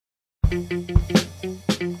know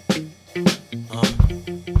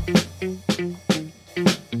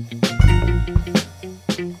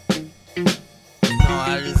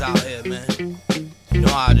how it is out here, man. You know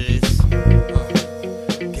how it is.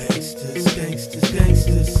 Gangsters, gangsters,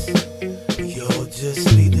 gangsters. We all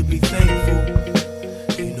just need to be thankful.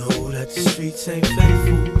 You know that the streets ain't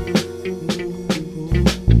faithful.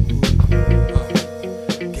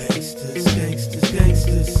 Gangsters, gangsters,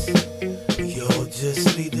 gangsters. We all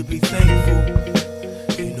just need to be thankful.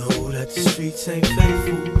 You know that the streets ain't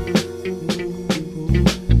faithful.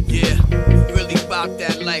 Yeah, we really about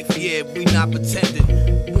that life, yeah, we not pretending.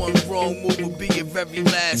 One wrong move will be your very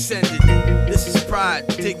last ending. This is pride,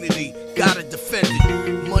 dignity, gotta defend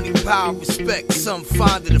it. Money, power, respect, some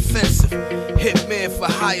find it offensive. Hitman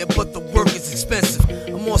for hire, but the work is expensive.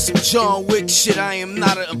 I'm on some John Wick shit, I am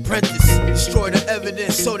not an apprentice. Destroy the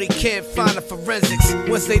evidence so they can't find the forensics.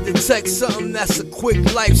 Once they detect something, that's a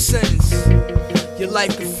quick life sentence. Your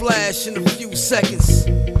life can flash in a few seconds.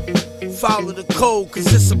 Follow the code,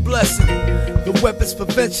 cause it's a blessing. The weapon's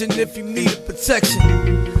prevention if you need protection.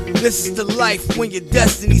 This is the life when your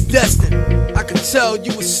destiny's destined. I can tell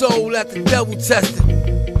you a soul at the devil testing.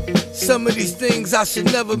 Some of these things I should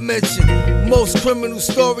never mention. Most criminal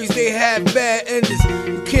stories, they have bad endings.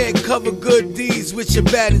 You can't cover good deeds with your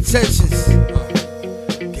bad intentions.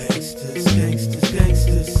 Gangsters, gangsters,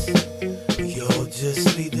 gangsters. We all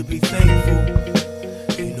just need to be thankful.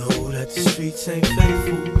 You know that the streets ain't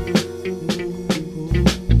faithful.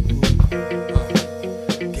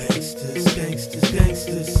 Gangsters, gangsters,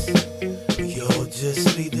 gangsters. We all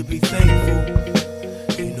just need to be thankful.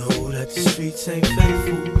 You know that the streets ain't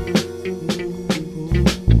faithful.